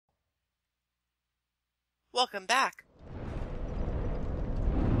Welcome back.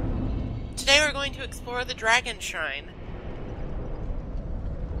 Today we're going to explore the Dragon Shrine.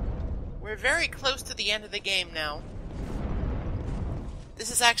 We're very close to the end of the game now.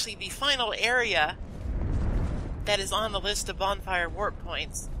 This is actually the final area that is on the list of bonfire warp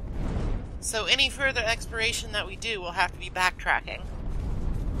points. So any further exploration that we do will have to be backtracking.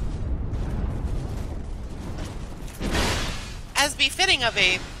 As befitting of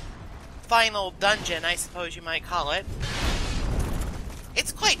a final dungeon, I suppose you might call it,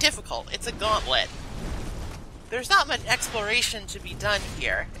 it's quite difficult. It's a gauntlet. There's not much exploration to be done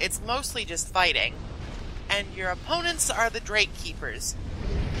here. It's mostly just fighting. And your opponents are the Drake Keepers.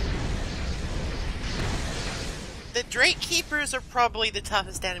 The Drake Keepers are probably the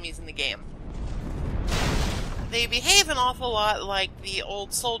toughest enemies in the game. They behave an awful lot like the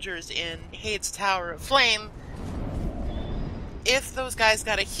old soldiers in Hades Tower of Flame, if those guys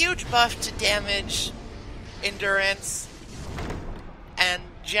got a huge buff to damage, endurance, and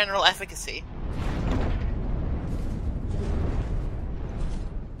general efficacy.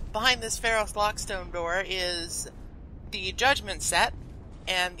 Behind this Pharos Lockstone door is the Judgment Set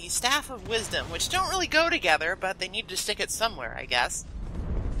and the Staff of Wisdom, which don't really go together, but they need to stick it somewhere, I guess.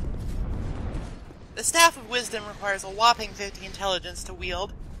 The Staff of Wisdom requires a whopping 50 intelligence to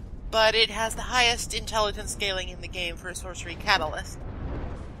wield, but it has the highest intelligence scaling in the game for a sorcery catalyst.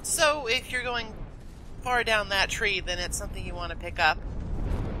 So if you're going far down that tree, then it's something you want to pick up.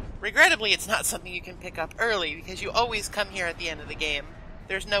 Regrettably, it's not something you can pick up early, because you always come here at the end of the game.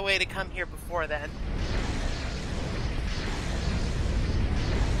 There's no way to come here before then.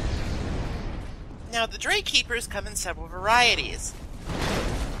 Now, the Drake Keepers come in several varieties.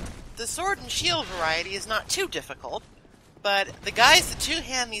 The Sword and Shield variety is not too difficult, but the guys that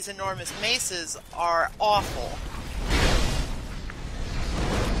two-hand these enormous maces are awful.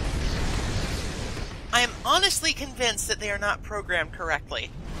 I am honestly convinced that they are not programmed correctly.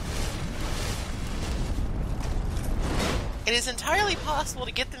 It is entirely possible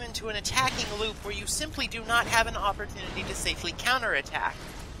to get them into an attacking loop where you simply do not have an opportunity to safely counterattack.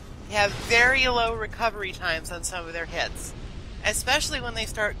 They have very low recovery times on some of their hits, especially when they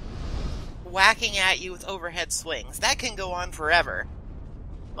start whacking at you with overhead swings. That can go on forever.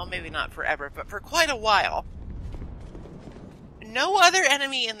 Well, maybe not forever, but for quite a while. No other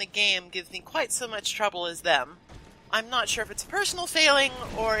enemy in the game gives me quite so much trouble as them. I'm not sure if it's a personal failing,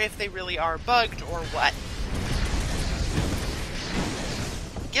 or if they really are bugged, or what.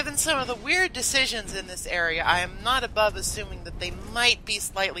 Given some of the weird decisions in this area, I am not above assuming that they might be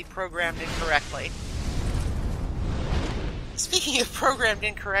slightly programmed incorrectly. Speaking of programmed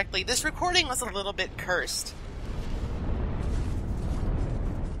incorrectly, this recording was a little bit cursed.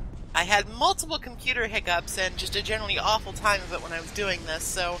 I had multiple computer hiccups and just a generally awful time of it when I was doing this,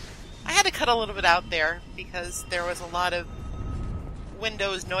 so I had to cut a little bit out there because there was a lot of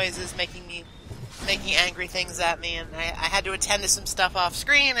Windows noises making angry things at me, and I had to attend to some stuff off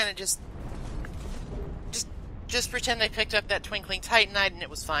screen, and it just pretend I picked up that Twinkling Titanite and it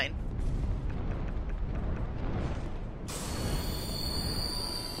was fine.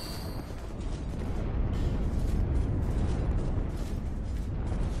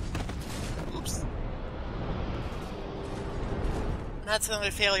 That's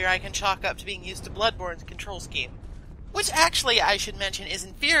another failure I can chalk up to being used to Bloodborne's control scheme. Which actually, I should mention, is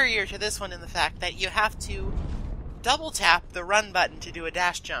inferior to this one in the fact that you have to double tap the run button to do a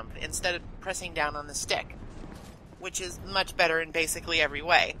dash jump instead of pressing down on the stick, which is much better in basically every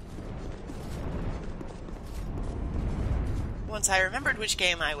way. Once I remembered which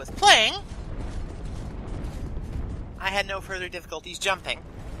game I was playing, I had no further difficulties jumping.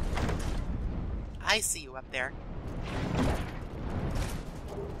 I see you up there.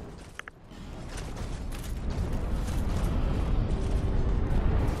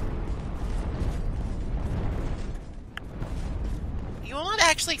 You will not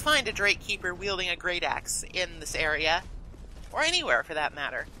actually find a Drake Keeper wielding a great axe in this area, or anywhere for that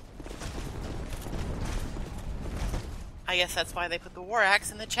matter. I guess that's why they put the war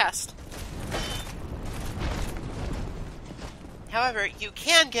axe in the chest. However, you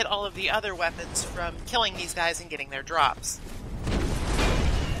can get all of the other weapons from killing these guys and getting their drops.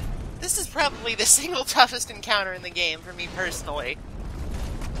 This is probably the single toughest encounter in the game for me personally.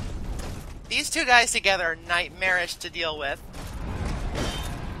 These two guys together are nightmarish to deal with.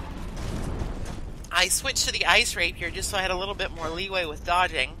 I switched to the Ice Rapier just so I had a little bit more leeway with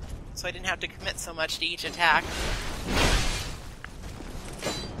dodging, so I didn't have to commit so much to each attack.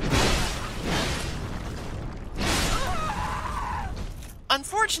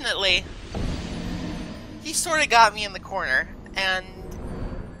 Unfortunately, he sort of got me in the corner, and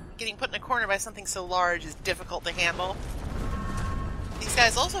getting put in a corner by something so large is difficult to handle. These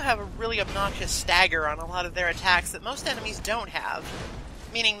guys also have a really obnoxious stagger on a lot of their attacks that most enemies don't have,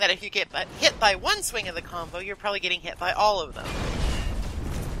 meaning that if you get hit by one swing of the combo, you're probably getting hit by all of them.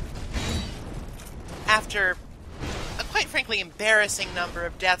 After a quite frankly embarrassing number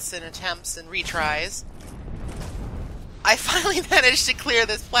of deaths and attempts and retries, I finally managed to clear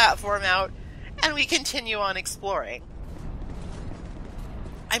this platform out, and we continue on exploring.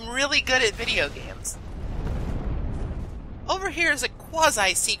 I'm really good at video games. Over here is a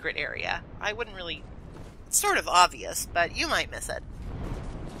quasi-secret area. I wouldn't really... It's sort of obvious, but you might miss it.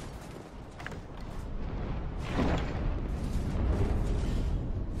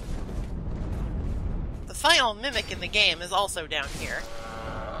 The final mimic in the game is also down here.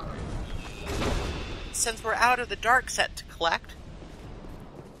 Since we're out of the dark set to collect,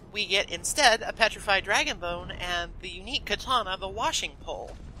 we get instead a petrified dragon bone and the unique katana, the washing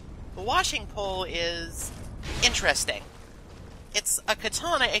pole. The washing pole is interesting. It's a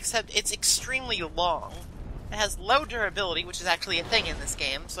katana, except it's extremely long. It has low durability, which is actually a thing in this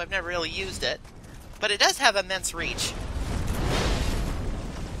game, so I've never really used it. But it does have immense reach.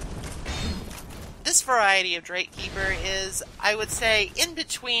 This variety of Drakekeeper is, I would say, in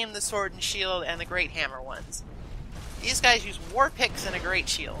between the Sword and Shield and the Great Hammer ones. These guys use war picks and a Great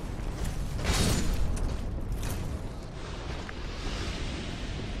Shield.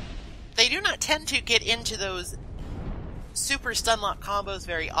 They do not tend to get into those super stunlock combos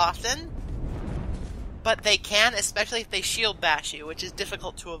very often, but they can, especially if they shield bash you, which is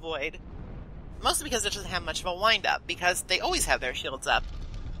difficult to avoid. Mostly because it doesn't have much of a wind-up, because they always have their shields up.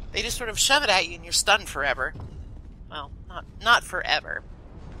 They just sort of shove it at you and you're stunned forever. Well, not forever.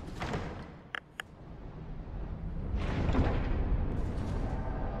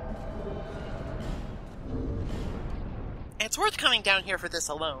 It's worth coming down here for this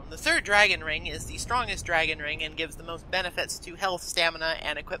alone. The third dragon ring is the strongest dragon ring and gives the most benefits to health, stamina,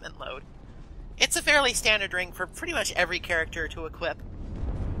 and equipment load. It's a fairly standard ring for pretty much every character to equip,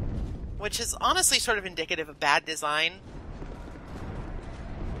 which is honestly sort of indicative of bad design.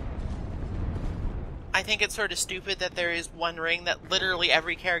 I think it's sort of stupid that there is one ring that literally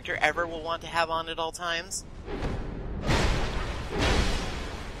every character ever will want to have on at all times.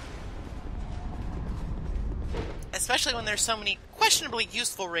 Especially when there's so many questionably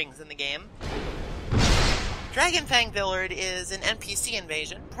useful rings in the game. Dragonfang Villard is an NPC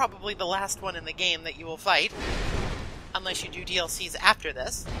invasion, probably the last one in the game that you will fight, unless you do DLCs after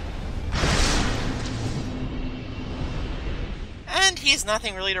this. And he's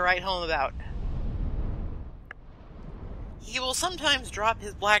nothing really to write home about. He will sometimes drop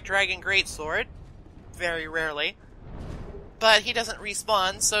his Black Dragon Greatsword, very rarely, but he doesn't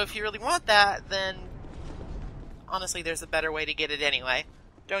respawn, so if you really want that, then honestly there's a better way to get it anyway.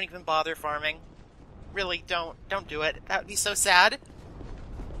 Don't even bother farming. Really, don't do it. That would be so sad.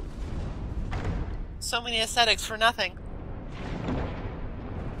 So many aesthetics for nothing.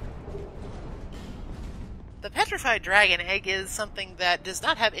 The Petrified Dragon Egg is something that does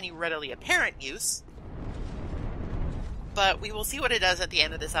not have any readily apparent use, but we will see what it does at the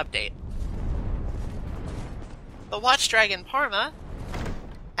end of this update. The Watch Dragon Parma,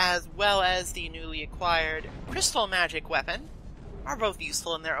 as well as the newly acquired Crystal Magic Weapon, are both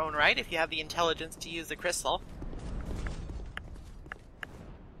useful in their own right if you have the intelligence to use the crystal.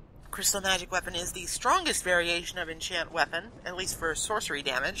 Crystal Magic Weapon is the strongest variation of enchant weapon, at least for sorcery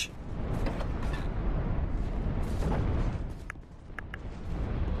damage.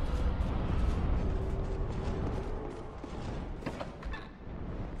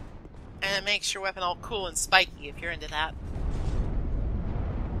 And it makes your weapon all cool and spiky if you're into that.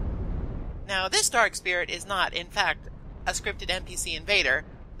 Now, this Dark Spirit is not, in fact, a scripted NPC invader.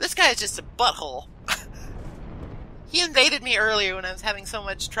 This guy is just a butthole. He invaded me earlier when I was having so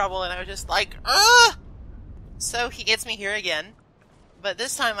much trouble, and I was just like, ugh! So he gets me here again, but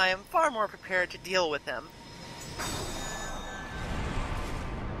this time I am far more prepared to deal with him.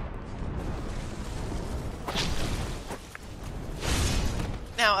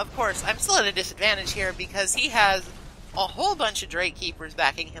 Now, of course, I'm still at a disadvantage here because he has a whole bunch of Drakekeepers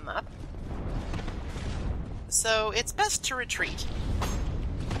backing him up. So it's best to retreat.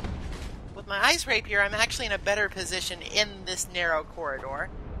 With my Ice Rapier, I'm actually in a better position in this narrow corridor.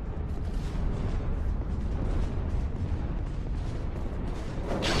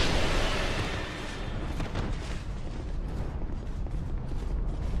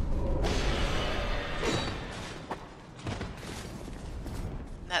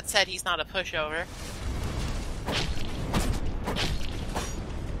 That said, he's not a pushover.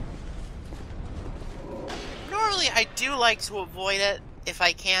 Normally, I do like to avoid it, if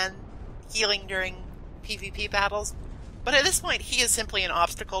I can, healing during PvP battles. But at this point, he is simply an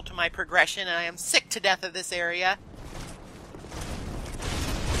obstacle to my progression, and I am sick to death of this area.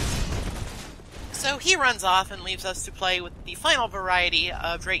 So he runs off and leaves us to play with the final variety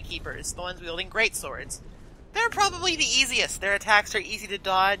of Drake Keepers, the ones wielding greatswords. They're probably the easiest. Their attacks are easy to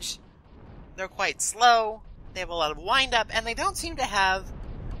dodge, they're quite slow, they have a lot of wind-up, and they don't seem to have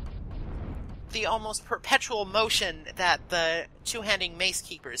the almost perpetual motion that the two-handing Mace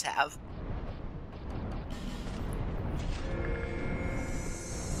Keepers have.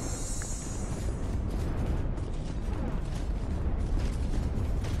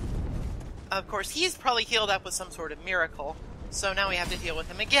 Of course, he's probably healed up with some sort of miracle, so now we have to deal with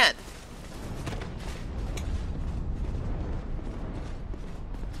him again.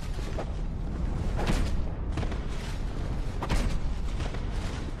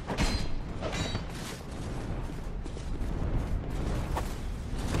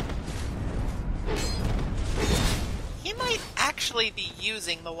 He might actually be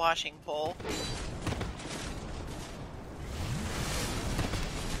using the washing pole.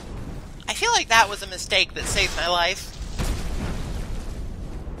 I feel like that was a mistake that saved my life.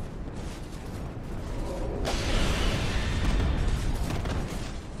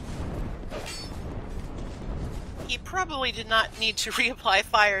 He probably did not need to reapply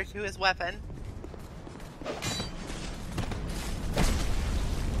fire to his weapon.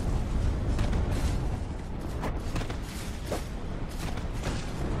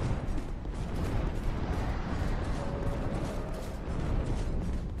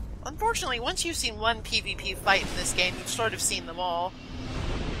 Unfortunately, once you've seen one PvP fight in this game, you've sort of seen them all.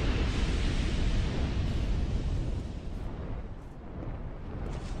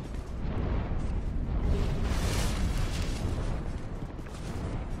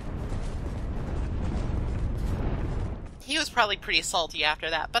 He was probably pretty salty after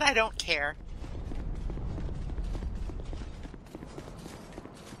that, but I don't care.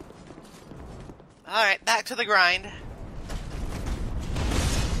 Alright, back to the grind.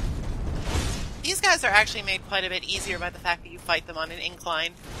 These guys are actually made quite a bit easier by the fact that you fight them on an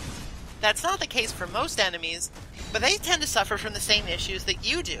incline. That's not the case for most enemies, but they tend to suffer from the same issues that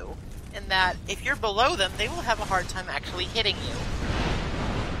you do, in that if you're below them, they will have a hard time actually hitting you.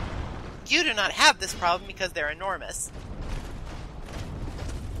 You do not have this problem because they're enormous.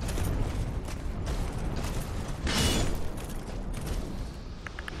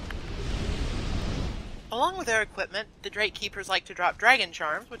 Along with their equipment, the Drake Keepers like to drop Dragon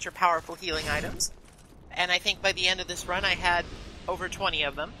Charms, which are powerful healing items. And I think by the end of this run I had over 20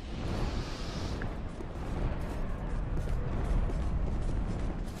 of them.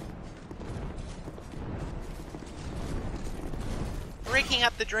 Breaking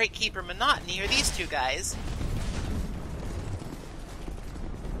up the Drake Keeper monotony are these two guys.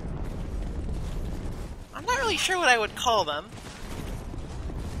 I'm not really sure what I would call them.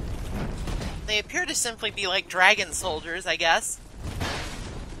 They appear to simply be like dragon soldiers, I guess.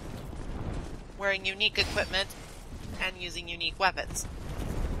 Wearing unique equipment and using unique weapons.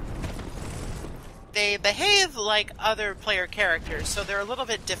 They behave like other player characters, so they're a little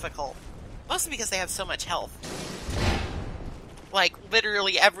bit difficult. Mostly because they have so much health. Like,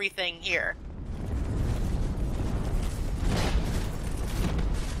 literally everything here.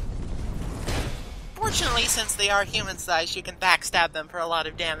 Fortunately, since they are human-sized, you can backstab them for a lot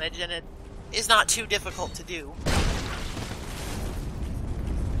of damage, and it is not too difficult to do.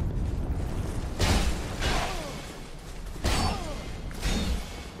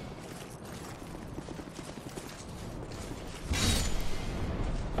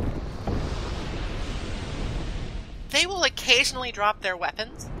 They will occasionally drop their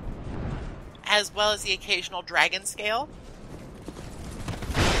weapons, as well as the occasional dragon scale.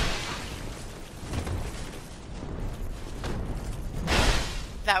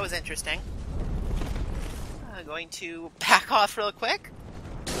 That was interesting. I'm going to back off real quick.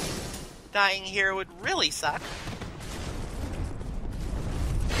 Dying here would really suck.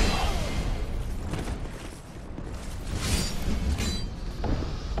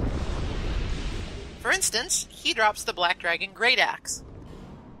 For instance, he drops the Black Dragon Great Axe.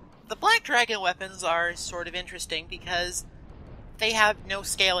 The Black Dragon weapons are sort of interesting because they have no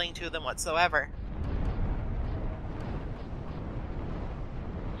scaling to them whatsoever.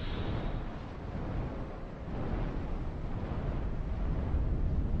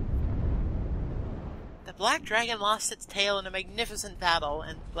 The Black Dragon lost its tail in a magnificent battle,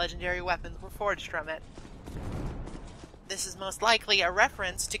 and legendary weapons were forged from it. This is most likely a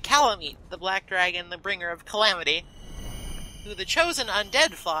reference to Kalameet, the Black Dragon, the bringer of calamity, who the chosen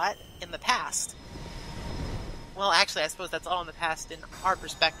undead fought in the past. Well, actually, I suppose that's all in the past in our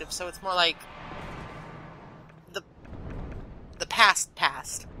perspective, so it's more like the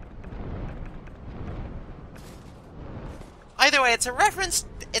past. Either way, it's a reference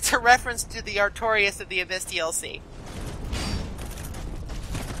to the Artorias of the Abyss DLC.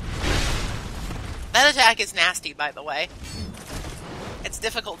 That attack is nasty, by the way. It's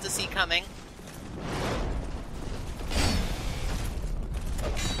difficult to see coming.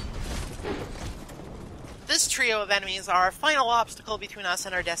 This trio of enemies are our final obstacle between us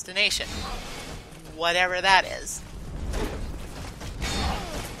and our destination. Whatever that is.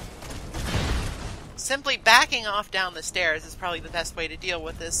 Simply backing off down the stairs is probably the best way to deal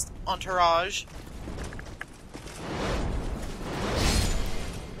with this entourage.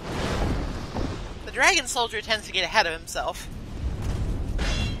 The dragon soldier tends to get ahead of himself.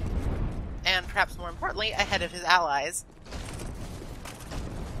 And perhaps more importantly, ahead of his allies.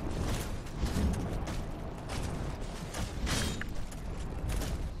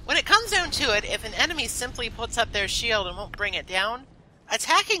 When it comes down to it, if an enemy simply puts up their shield and won't bring it down,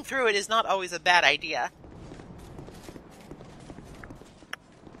 attacking through it is not always a bad idea.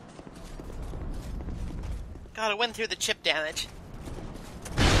 Gotta win through the chip damage.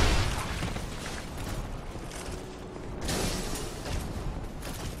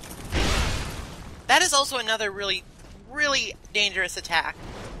 That is also another really, really dangerous attack,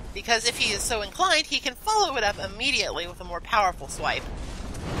 because if he is so inclined, he can follow it up immediately with a more powerful swipe.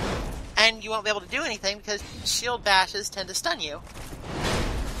 And you won't be able to do anything because shield bashes tend to stun you.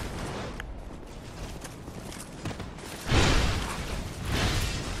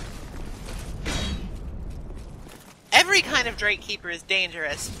 Every kind of Drake Keeper is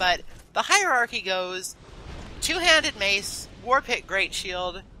dangerous, but the hierarchy goes two-handed mace, war pit great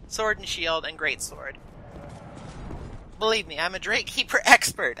shield, sword and shield, and great sword. Believe me, I'm a Drake Keeper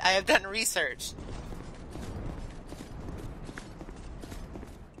expert. I have done research.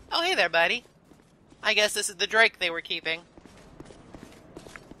 Oh, hey there, buddy. I guess this is the Drake they were keeping.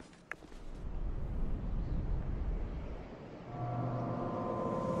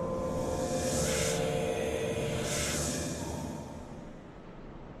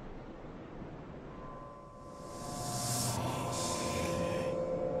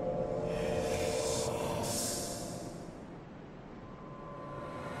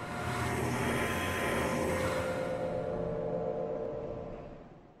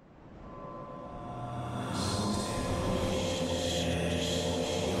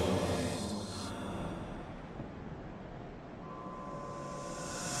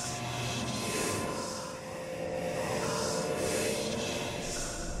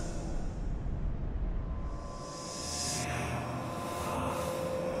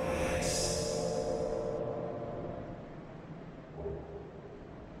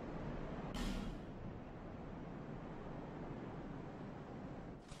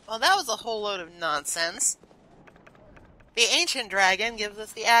 Well, that was a whole load of nonsense. The ancient dragon gives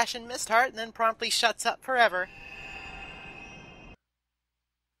us the Ashen Mistheart and then promptly shuts up forever.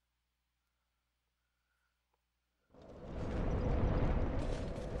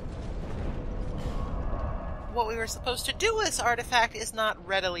 What we were supposed to do with this artifact is not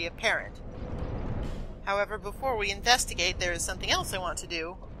readily apparent. However, before we investigate, there is something else I want to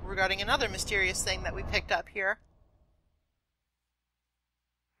do regarding another mysterious thing that we picked up here.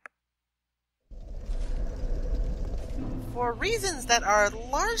 For reasons that are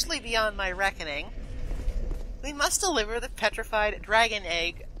largely beyond my reckoning, we must deliver the petrified dragon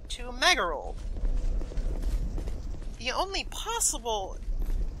egg to Megarold. The only possible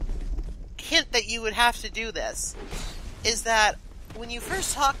hint that you would have to do this is that when you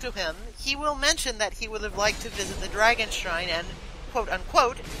first talk to him, he will mention that he would have liked to visit the Dragon Shrine and,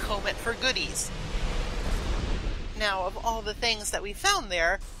 quote-unquote, comb it for goodies. Now, of all the things that we found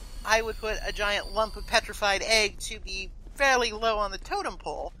there, I would put a giant lump of petrified egg to be fairly low on the totem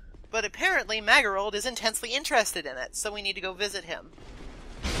pole, but apparently Megarold is intensely interested in it, so we need to go visit him.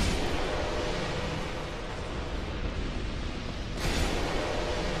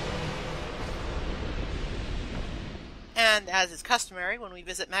 And as is customary, when we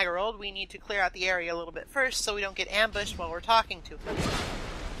visit Megarold, we need to clear out the area a little bit first so we don't get ambushed while we're talking to him.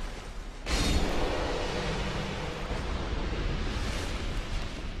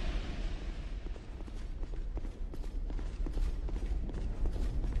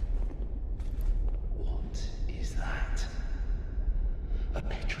 What is that? A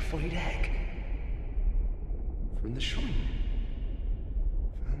petrified egg? From the shrine?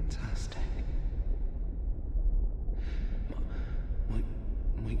 Fantastic. Might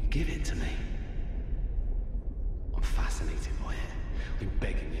you give it to me? I'm fascinated by it. I'm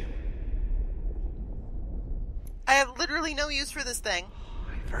begging you. literally no use for this thing.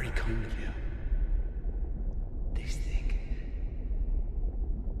 Very kind of you. This thing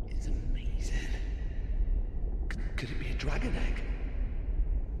is amazing. Could it be a dragon egg?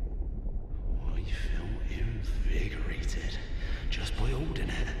 Oh, I feel invigorated just by holding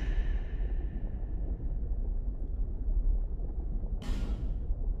it.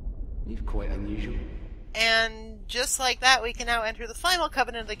 You're quite unusual. And just like that, we can now enter the final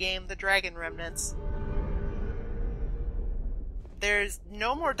covenant of the game, the Dragon Remnants. There's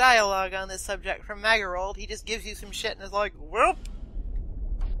no more dialogue on this subject from Magarold. He just gives you some shit and is like, "Welp,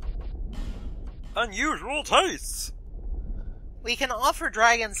 unusual tastes." We can offer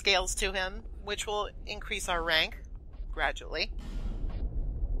dragon scales to him, which will increase our rank, gradually.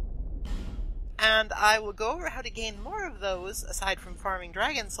 And I will go over how to gain more of those, aside from farming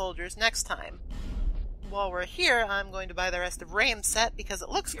dragon soldiers, next time. While we're here, I'm going to buy the rest of Raim's set because it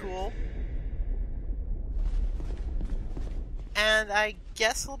looks cool. And I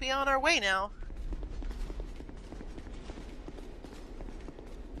guess we'll be on our way now.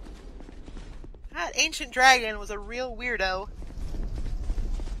 That ancient dragon was a real weirdo.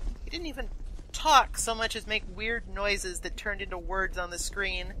 He didn't even talk so much as make weird noises that turned into words on the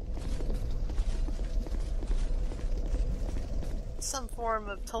screen. Some form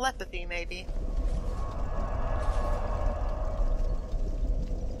of telepathy, maybe.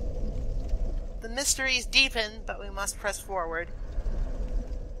 The mysteries deepen, but we must press forward.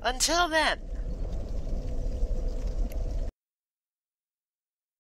 Until then,